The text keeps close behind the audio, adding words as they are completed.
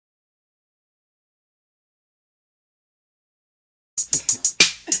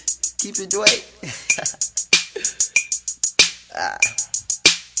Keep it away.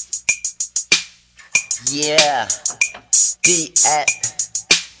 Yeah. D at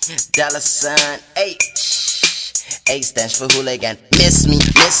 $H. A stands for hooligan. Miss me,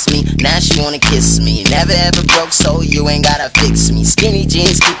 now she wanna kiss me. Never ever broke, so you ain't gotta fix me. Skinny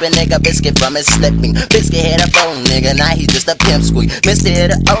jeans keep a nigga biscuit from his slipping. Biscuit hit a phone nigga, now he's just a pimp squeak. Mr.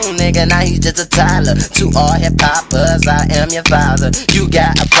 hit a old nigga, now he's just a Tyler. To all hip-hoppers, I am your father. You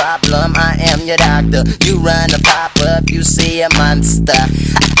got a problem, I am your doctor. You run a pop-up, you see a monster.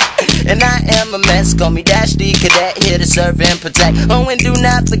 And I am a mess, call me Dash D Cadet, here to serve and protect. Oh, and do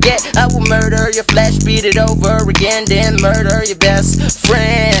not forget, I will murder your flesh, beat it over again, then murder your best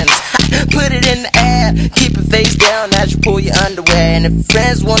friends. Put it in the air, keep it face down as you pull your underwear. And if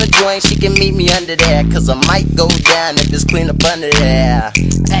friends wanna join, she can meet me under there, cause I might go down if it's clean up under there.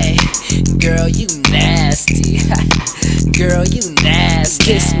 Hey, girl, you nasty. Girl, you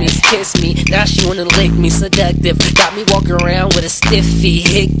nasty. Kiss me, now she wanna lick me. Seductive, got me walking around with a stiffy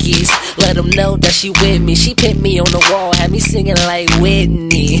hickeys. Let them know that she with me. She pinned me on the wall, had me singing like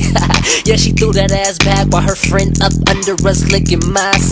Whitney. Yeah, she threw that ass back while her friend up under us licking my